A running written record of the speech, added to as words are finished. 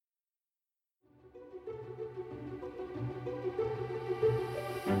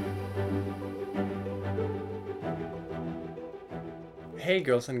Hey,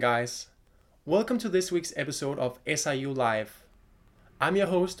 girls and guys. Welcome to this week's episode of SIU Live. I'm your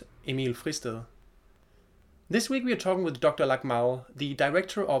host, Emil Fristed. This week we are talking with Dr. Lakmal, the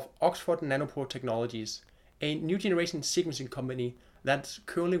director of Oxford Nanopore Technologies, a new generation sequencing company that's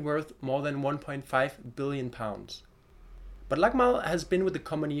currently worth more than £1.5 billion. But Lakmal has been with the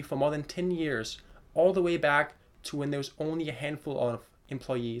company for more than 10 years, all the way back to when there was only a handful of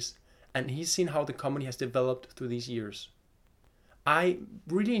employees, and he's seen how the company has developed through these years. I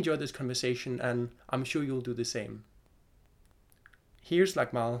really enjoyed this conversation, and I'm sure you'll do the same. Here's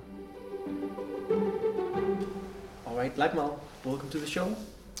Lakmal. All right, Lakmal, welcome to the show.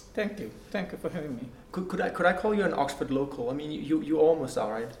 Thank you. Thank you for having me. Could I call you an Oxford local? I mean, you almost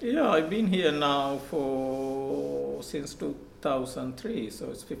are, right? Yeah, I've been here now since 2003,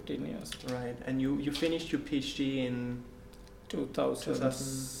 so it's 15 years. Right, and you finished your PhD in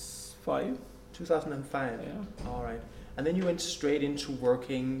 2005. 2005. Yeah. All right, and then you went straight into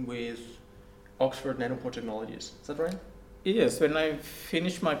working with Oxford Nanopore Technologies. Is that right? Yes, when I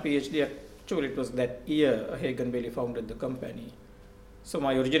finished my PhD, actually it was that year Hagen Bailey founded the company. So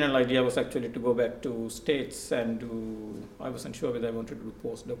my original idea was actually to go back to States and I wasn't sure whether I wanted to do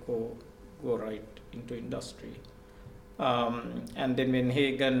postdoc or go right into industry. And then when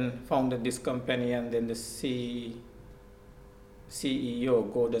Hagen founded this company and then the CEO,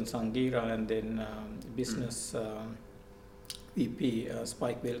 Gordon Sanghera, and then business VP,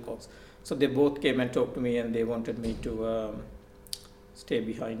 Spike Wilcox. So they both came and talked to me and they wanted me to stay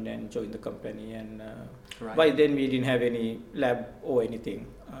behind and join the company. And Right. by then we didn't have any lab or anything.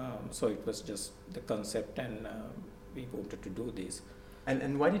 So it was just the concept and we wanted to do this.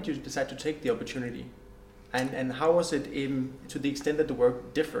 And why did you decide to take the opportunity? And how was it to the extent that the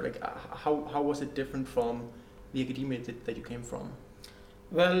work differed? Like, how was it different from the academia that you came from?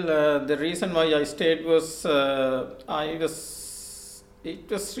 Well, the reason why I stayed was it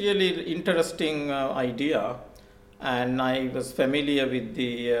was really interesting idea, and I was familiar with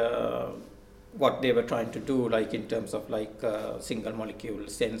the what they were trying to do, like in terms of like single molecule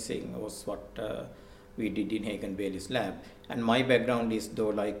sensing was what we did in Hagen Bailey's lab. And my background is though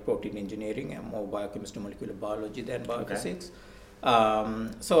like protein engineering and more biochemistry, molecular biology than biophysics.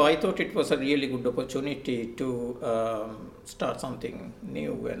 So I thought it was a really good opportunity to start something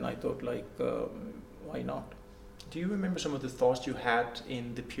new, and I thought like why not? Do you remember some of the thoughts you had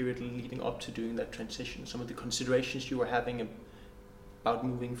in the period leading up to doing that transition? Some of the considerations you were having about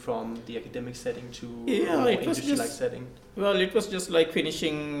moving from the academic setting to a more industry-like setting? Well, it was just like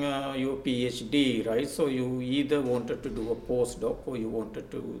finishing your PhD, right? So you either wanted to do a postdoc or you wanted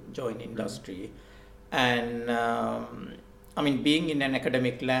to join industry. And I mean, being in an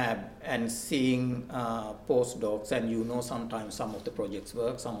academic lab and seeing postdocs, and sometimes some of the projects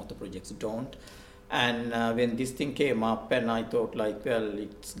work, some of the projects don't. And when this thing came up, and I thought like, well,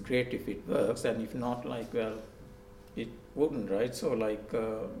 it's great if it works, and if not, like, well, it wouldn't, right? So like,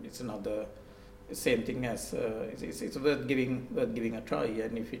 it's another same thing as it's worth giving a try,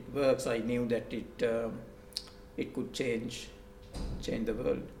 and if it works, I knew that it could change the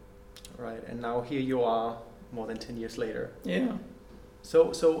world. Right, and now here you are, more than 10 years later. Yeah.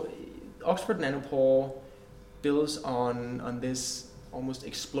 So Oxford Nanopore builds on this almost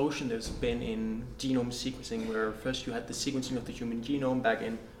explosion there's been in genome sequencing, where first you had the sequencing of the human genome back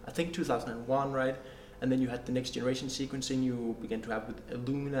in, I think, 2001, right? And then you had the next generation sequencing you began to have with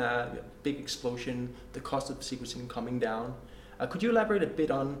Illumina, big explosion, the cost of sequencing coming down. Could you elaborate a bit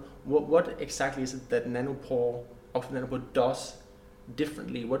on what exactly is it that Oxford Nanopore does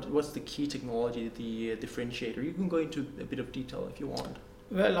differently? What's the key technology, the differentiator? You can go into a bit of detail if you want.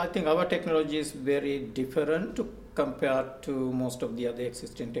 Well, I think our technology is very different compared to most of the other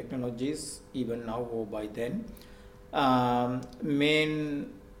existing technologies, even now or by then.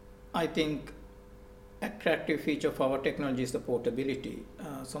 Main, I think, attractive feature of our technology is the portability.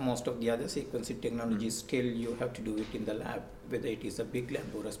 So most of the other sequencing technologies, still you have to do it in the lab, whether it is a big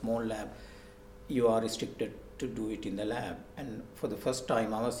lab or a small lab, you are restricted to do it in the lab. And for the first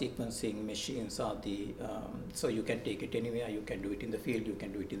time, our sequencing machines are so you can take it anywhere, you can do it in the field, you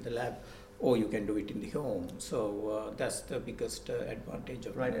can do it in the lab, or you can do it in the home. So that's the biggest advantage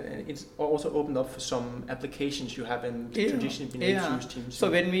of it. Right, and it's also opened up for some applications you haven't traditionally been able to use teams. So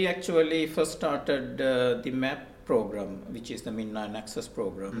when we actually first started the MAP program, which is the Min9 Access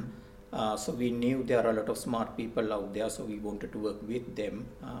program, so we knew there are a lot of smart people out there, so we wanted to work with them.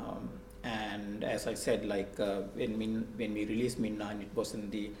 And as I said, like when we released Min9, it wasn't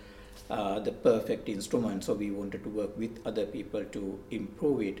the perfect instrument, so we wanted to work with other people to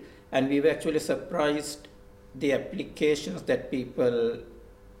improve it. And we were actually surprised the applications that people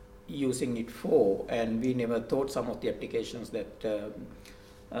using it for, and we never thought some of the applications that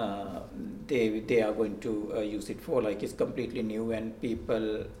they are going to use it for. Like, it's completely new, and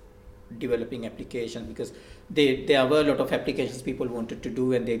people developing applications, because there were a lot of applications people wanted to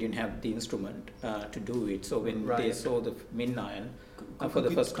do, and they didn't have the instrument to do it. So when they saw the MinION for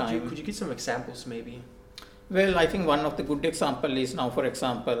the first time, could you give some examples maybe? Well, I think one of the good example is now, for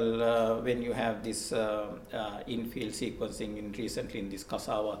example, when you have this in-field sequencing recently in this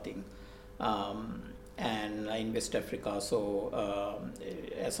cassava thing, and in West Africa. So,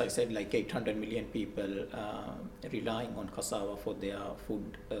 as I said, like 800 million people relying on cassava for their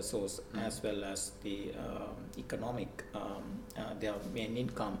food source, as well as the economic, their main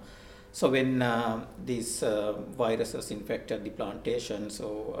income. So when these viruses infected the plantation,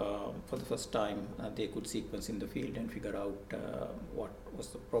 so for the first time they could sequence in the field and figure out what was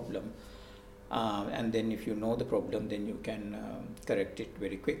the problem. And then if you know the problem, then you can correct it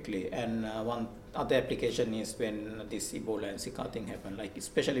very quickly. And one other application is when this Ebola and Zika thing happened, like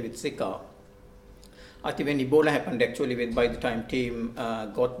especially with Zika. I think when Ebola happened, actually, when by the time team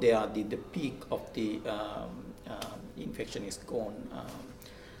got there, the peak of the infection is gone.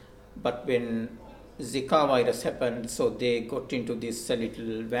 But when Zika virus happened, so they got into this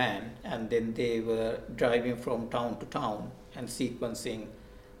little van, and then they were driving from town to town and sequencing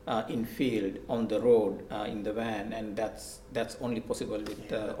in field, on the road, in the van, and that's only possible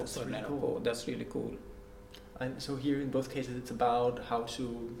with Oxford really Nanopore. cool. That's really cool. And so here in both cases, it's about how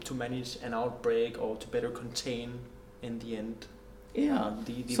to manage an outbreak or to better contain in the end. Yeah.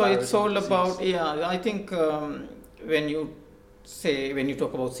 The So virus it's and all disease. about, yeah, I think when you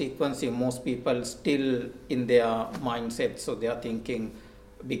talk about sequencing, most people still in their mindset, so they are thinking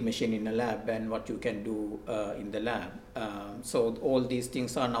big machine in a lab and what you can do in the lab. So all these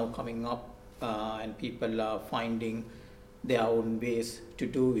things are now coming up, and people are finding their own ways to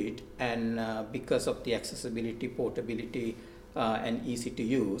do it, and because of the accessibility, portability, and easy to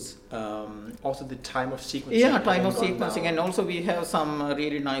use. Also the time of sequencing. Yeah, time of having gone sequencing, down. and also we have some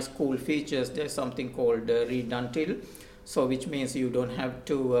really nice cool features. There's something called read until, so which means you don't have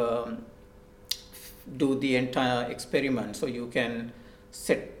to do the entire experiment. So you can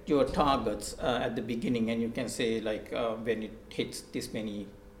set your targets at the beginning, and you can say, like, when it hits this many,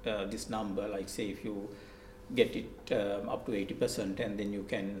 this number, like say if you get it up to 80%, and then you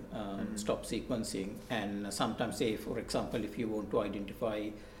can stop sequencing. And sometimes, say for example, if you want to identify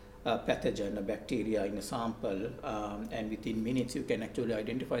a pathogen, a bacteria in a sample, and within minutes you can actually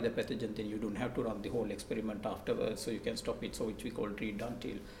identify the pathogen, then you don't have to run the whole experiment afterwards, so you can stop it, so which we call read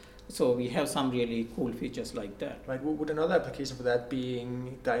until. So we have some really cool features like that. Right. Would another application for that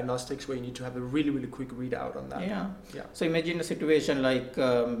being diagnostics, where you need to have a really, really quick readout on that? Yeah. Yeah. So imagine a situation like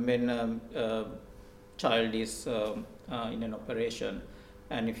when a child is in an operation,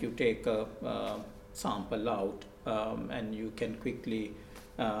 and if you take a sample out, and you can quickly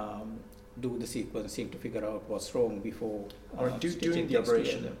do the sequencing to figure out what's wrong before Or during stitching the things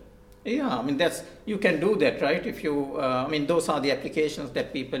operation. together. Yeah, I mean you can do that, right? If you, I mean, those are the applications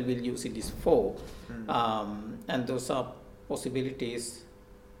that people will use it for, and those are possibilities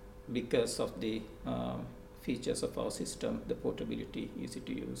because of the features of our system, the portability, easy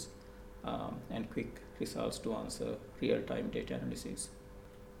to use, and quick results to answer real-time data analysis.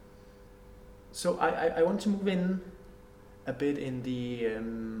 So I want to move in a bit in the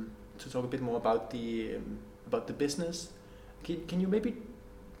to talk a bit more about the business. Can you maybe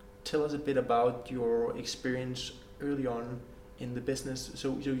tell us a bit about your experience early on in the business?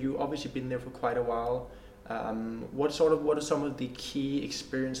 So you obviously been there for quite a while. What are some of the key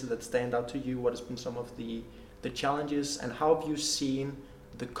experiences that stand out to you? What has been some of the challenges, and how have you seen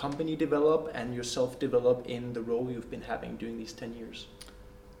the company develop and yourself develop in the role you've been having during these 10 years?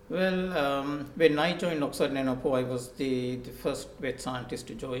 Well, when I joined Oxford Nanopore, I was the first vet scientist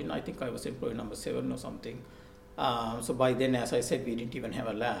to join. I think I was employee number 7 or something. So by then, as I said, we didn't even have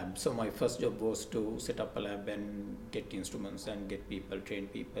a lab. So my first job was to set up a lab and get instruments and get people, train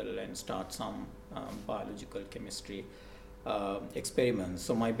people, and start some biological chemistry experiments.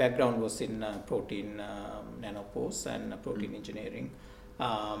 So my background was in protein nanopores and protein engineering.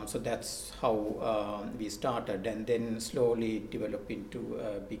 So that's how we started, and then slowly developed into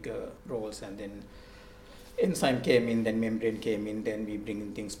bigger roles, and then enzyme came in, then membrane came in, then we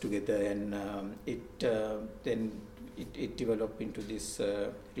bring things together, and it developed into this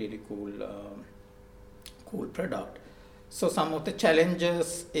really cool product. So some of the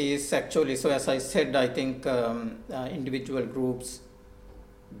challenges is actually, so as I said, I think individual groups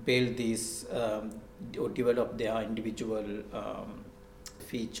build these or develop their individual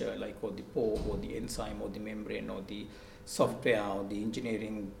feature, like or the pore or the enzyme or the membrane or the software or the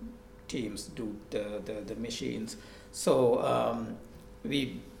engineering teams do the machines. So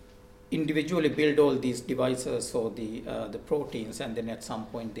we individually build all these devices or the proteins, and then at some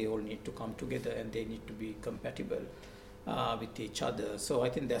point they all need to come together and they need to be compatible with each other. So I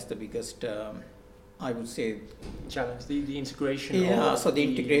think that's the biggest, I would say, challenge, the integration. Yeah, so the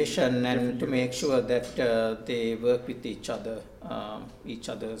integration and to make sure that they work with each other, each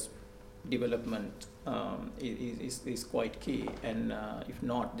other's development is quite key. And if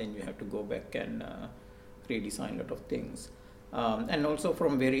not, then you have to go back and redesign a lot of things. And also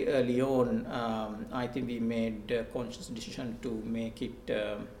from very early on, I think we made a conscious decision to make it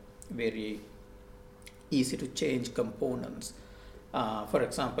very easy to change components. For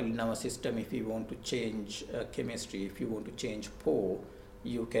example, in our system, if you want to change chemistry, if you want to change pore,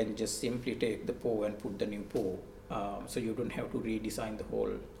 you can just simply take the pore and put the new pore. So you don't have to redesign the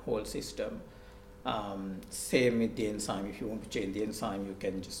whole system. Same with the enzyme. If you want to change the enzyme, you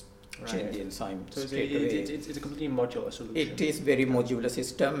can just change the enzyme straight away. It's a completely modular solution. It is very modular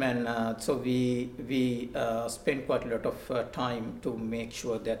system, and so we spend quite a lot of time to make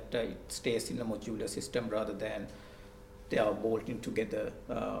sure that it stays in a modular system rather than they are bolting together,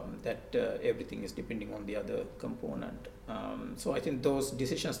 that everything is depending on the other component. So I think those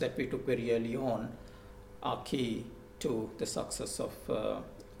decisions that we took very early on are key to the success of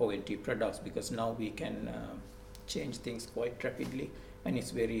ONT products, because now we can change things quite rapidly, and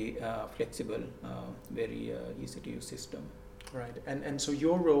it's very flexible, very easy to use system. Right, and so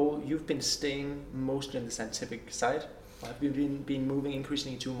your role, you've been staying mostly on the scientific side. Have you been moving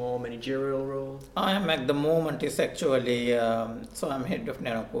increasingly to more managerial role? I am at the moment is actually, so I'm head of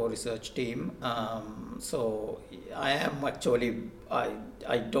nanopore research team. So I am actually,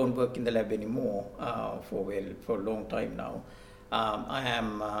 I don't work in the lab anymore for a long time now. I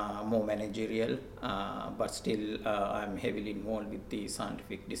am more managerial, but still I'm heavily involved with the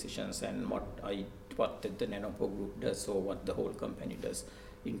scientific decisions and what the nanopore group does, or what the whole company does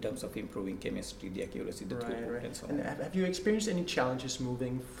in terms of improving chemistry, the accuracy, the throughput, and so on. And have you experienced any challenges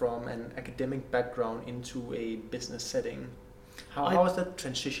moving from an academic background into a business setting? How has that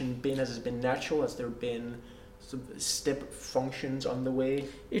transition been? Has it been natural? Has there been step functions on the way?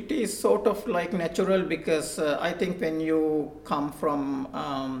 It is sort of like natural, because I think when you come from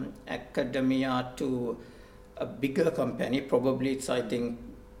academia to a bigger company, probably it's, I think,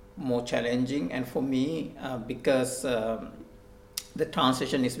 more challenging. And for me, because the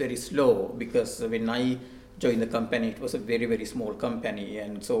transition is very slow, because when I joined the company, it was a very, very small company,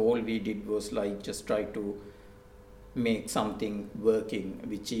 and so all we did was like just try to make something working,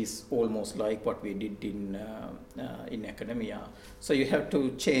 which is almost like what we did in academia. So you have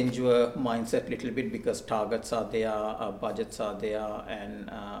to change your mindset a little bit, because targets are there, budgets are there, and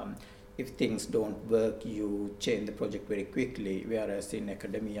if things don't work, you change the project very quickly, whereas in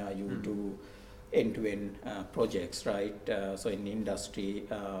academia you do end-to-end projects, right? So in industry,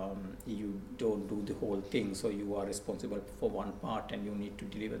 you don't do the whole thing, so you are responsible for one part and you need to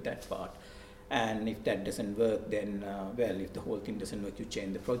deliver that part. And if that doesn't work, then, if the whole thing doesn't work, you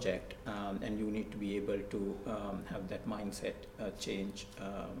change the project, and you need to be able to have that mindset change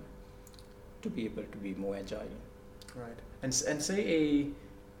to be able to be more agile. Right. And say a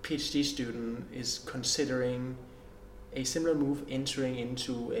PhD student is considering a similar move, entering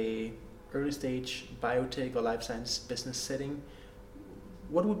into a early stage biotech or life science business setting,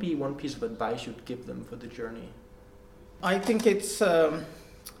 what would be one piece of advice you'd give them for the journey? I think it's,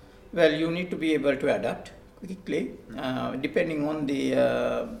 you need to be able to adapt quickly, depending on the,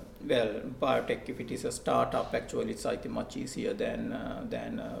 biotech, if it is a startup, actually it's, I think, much easier than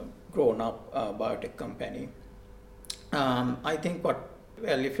a grown-up biotech company. I think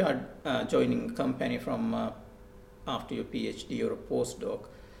if you are joining a company from after your PhD or a postdoc,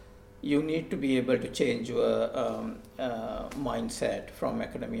 you need to be able to change your mindset from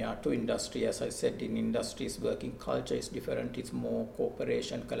academia to industry. As I said, in industries, working culture is different. It's more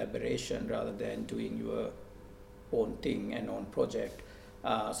cooperation, collaboration, rather than doing your own thing and own project.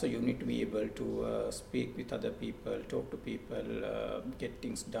 So you need to be able to speak with other people, talk to people, get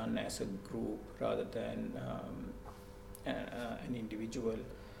things done as a group rather than an individual.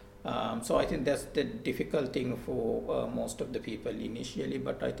 So I think that's the difficult thing for most of the people initially,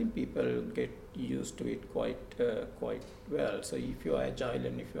 but I think people get used to it quite well. So if you are agile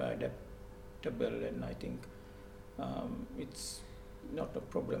and if you are adaptable, and I think it's not a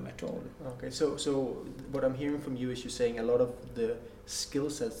problem at all. Okay, so what I'm hearing from you is you're saying a lot of the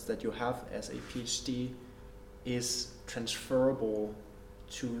skill sets that you have as a PhD is transferable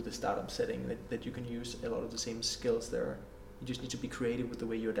to the startup setting, that you can use a lot of the same skills there. You just need to be creative with the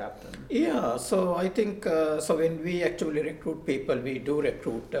way you adapt them. Yeah, so I think so when we actually recruit people, we do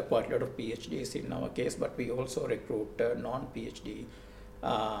recruit quite a lot of PhDs in our case, but we also recruit non-PhD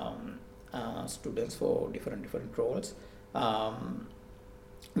students for different roles.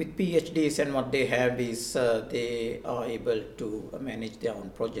 With PhDs, and what they have is they are able to manage their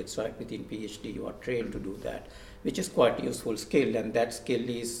own projects, right? Within PhD, you are trained to do that, which is quite a useful skill, and that skill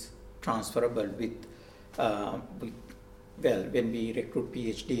is transferable with well, when we recruit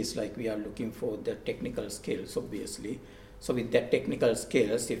PhDs, like we are looking for the technical skills, obviously. So with that technical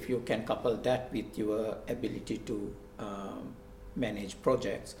skills, if you can couple that with your ability to manage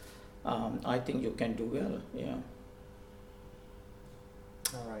projects, I think you can do well. Yeah.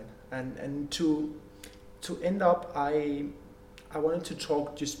 All right, and to end up, I wanted to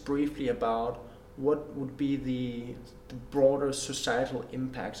talk just briefly about what would be the broader societal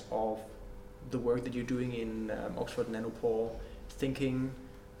impact of the work that you're doing in Oxford Nanopore, thinking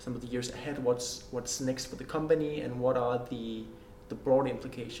some of the years ahead, what's next for the company, and what are the broader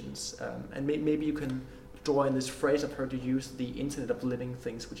implications. And maybe you can draw in this phrase I've heard you use, the Internet of Living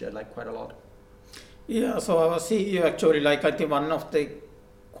Things, which I like quite a lot. Yeah, so our CEO actually, like I think one of the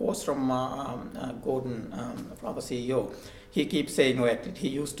quotes from Gordon, our CEO, he keeps saying, or at least he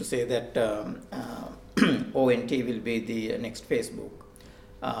used to say that ONT will be the next Facebook.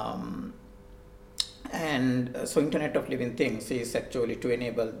 And so Internet of Living Things is actually to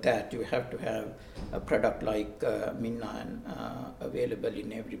enable that you have to have a product like Minnayan available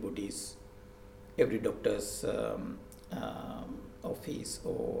in every doctor's office,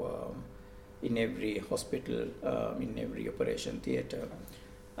 or in every hospital, in every operation theatre.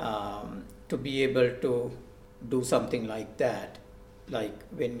 To be able to do something like that, like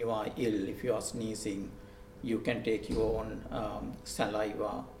when you are ill, if you are sneezing, you can take your own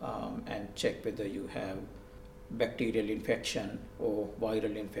saliva and check whether you have bacterial infection or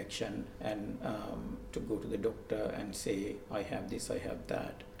viral infection, and to go to the doctor and say, I have this, I have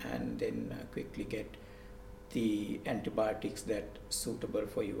that, and then quickly get the antibiotics that suitable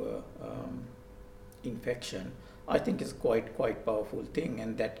for your infection. I think is quite powerful thing,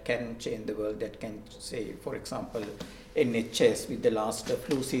 and that can change the world. That can say, for example, NHS with the last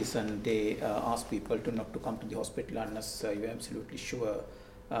flu season, they ask people not to come to the hospital unless you're absolutely sure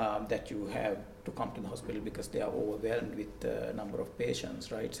that you have to come to the hospital, because they are overwhelmed with the number of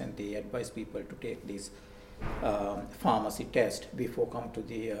patients, right? And they advise people to take these pharmacy test before come to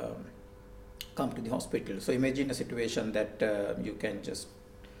the hospital. So imagine a situation that you can just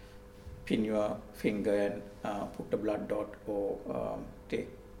pin your finger and put a blood dot, or take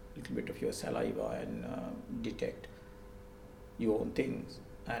a little bit of your saliva and detect your own things.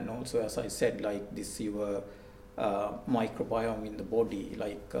 And also, as I said, like this, your microbiome in the body,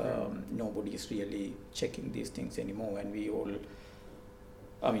 like nobody is really checking these things anymore, and we all,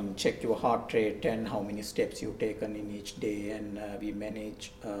 check your heart rate and how many steps you've taken in each day, and we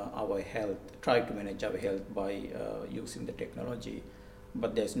manage our health, try to manage our health by using the technology.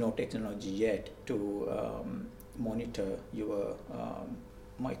 But there's no technology yet to monitor your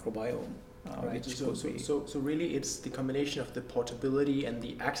microbiome. Right. So really it's the combination of the portability and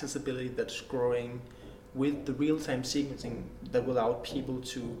the accessibility that's growing with the real-time sequencing that will allow people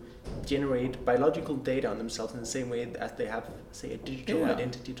to generate biological data on themselves in the same way as they have, say, a digital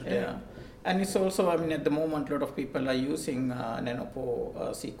identity today. Yeah. And it's also, at the moment, a lot of people are using Nanopore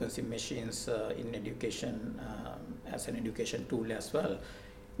sequencing machines in education as an education tool as well.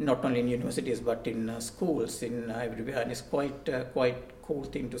 Not only in universities, but in schools, in everywhere. And it's quite cool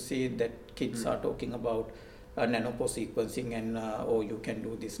thing to see that kids are talking about Nanopore sequencing, and you can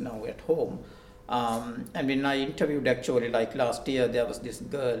do this now at home. And when I interviewed, actually, like last year, there was this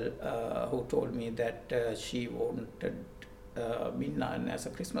girl who told me that she wanted Minnayan as a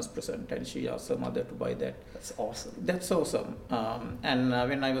Christmas present, and she asked her mother to buy that. That's awesome. That's awesome. And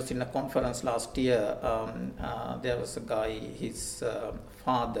when I was in a conference last year, there was a guy, his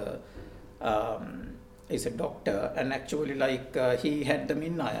father is a doctor, and actually he had the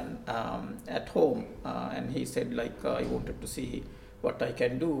Minnayan at home, and he said I wanted to see what I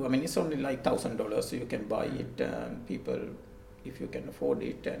can do. It's only like $1,000, so you can buy it, people, if you can afford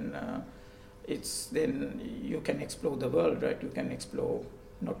it, and it's then you can explore the world, right? You can explore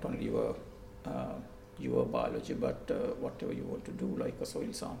not only your biology, but whatever you want to do, like a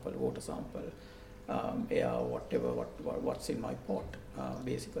soil sample, water sample, air, whatever, what's in my pot,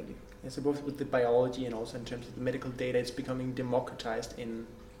 basically. Yeah, so both with the biology and also in terms of the medical data, it's becoming democratized in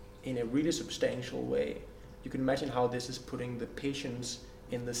a really substantial way. You can imagine how this is putting the patients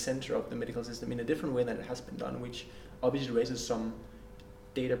in the center of the medical system in a different way than it has been done, which obviously raises some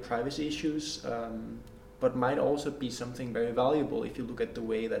data privacy issues, but might also be something very valuable if you look at the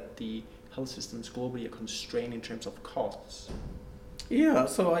way that the health systems globally are constrained in terms of costs. Yeah,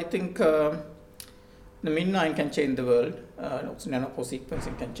 so I think the Min9 can change the world. Nanopore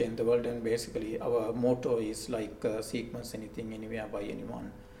sequencing can change the world, and basically our motto is like sequence anything, anywhere, by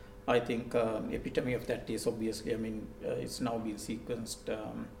anyone. I think epitome of that is obviously, it's now been sequenced.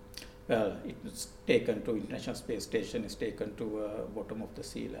 It's taken to International Space Station, it's taken to bottom of the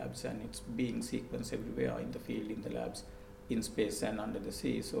sea labs, and it's being sequenced everywhere in the field, in the labs, in space and under the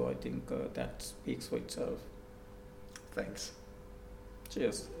sea. So I think that speaks for itself. Thanks.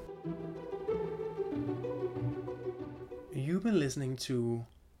 Cheers. You've been listening to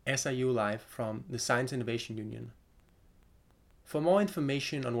SIU Live from the Science Innovation Union. For more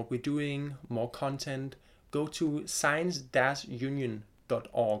information on what we're doing, more content, go to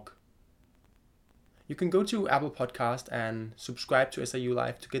science-union.org. You can go to Apple Podcast and subscribe to SIU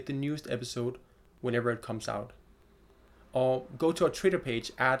Live to get the newest episode whenever it comes out. Or go to our Twitter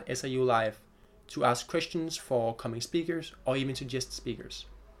page at SIU Live to ask questions for coming speakers or even suggest speakers.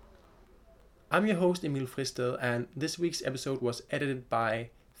 I'm your host Emil Fristed, and this week's episode was edited by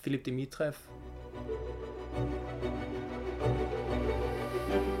Philip Dimitrov.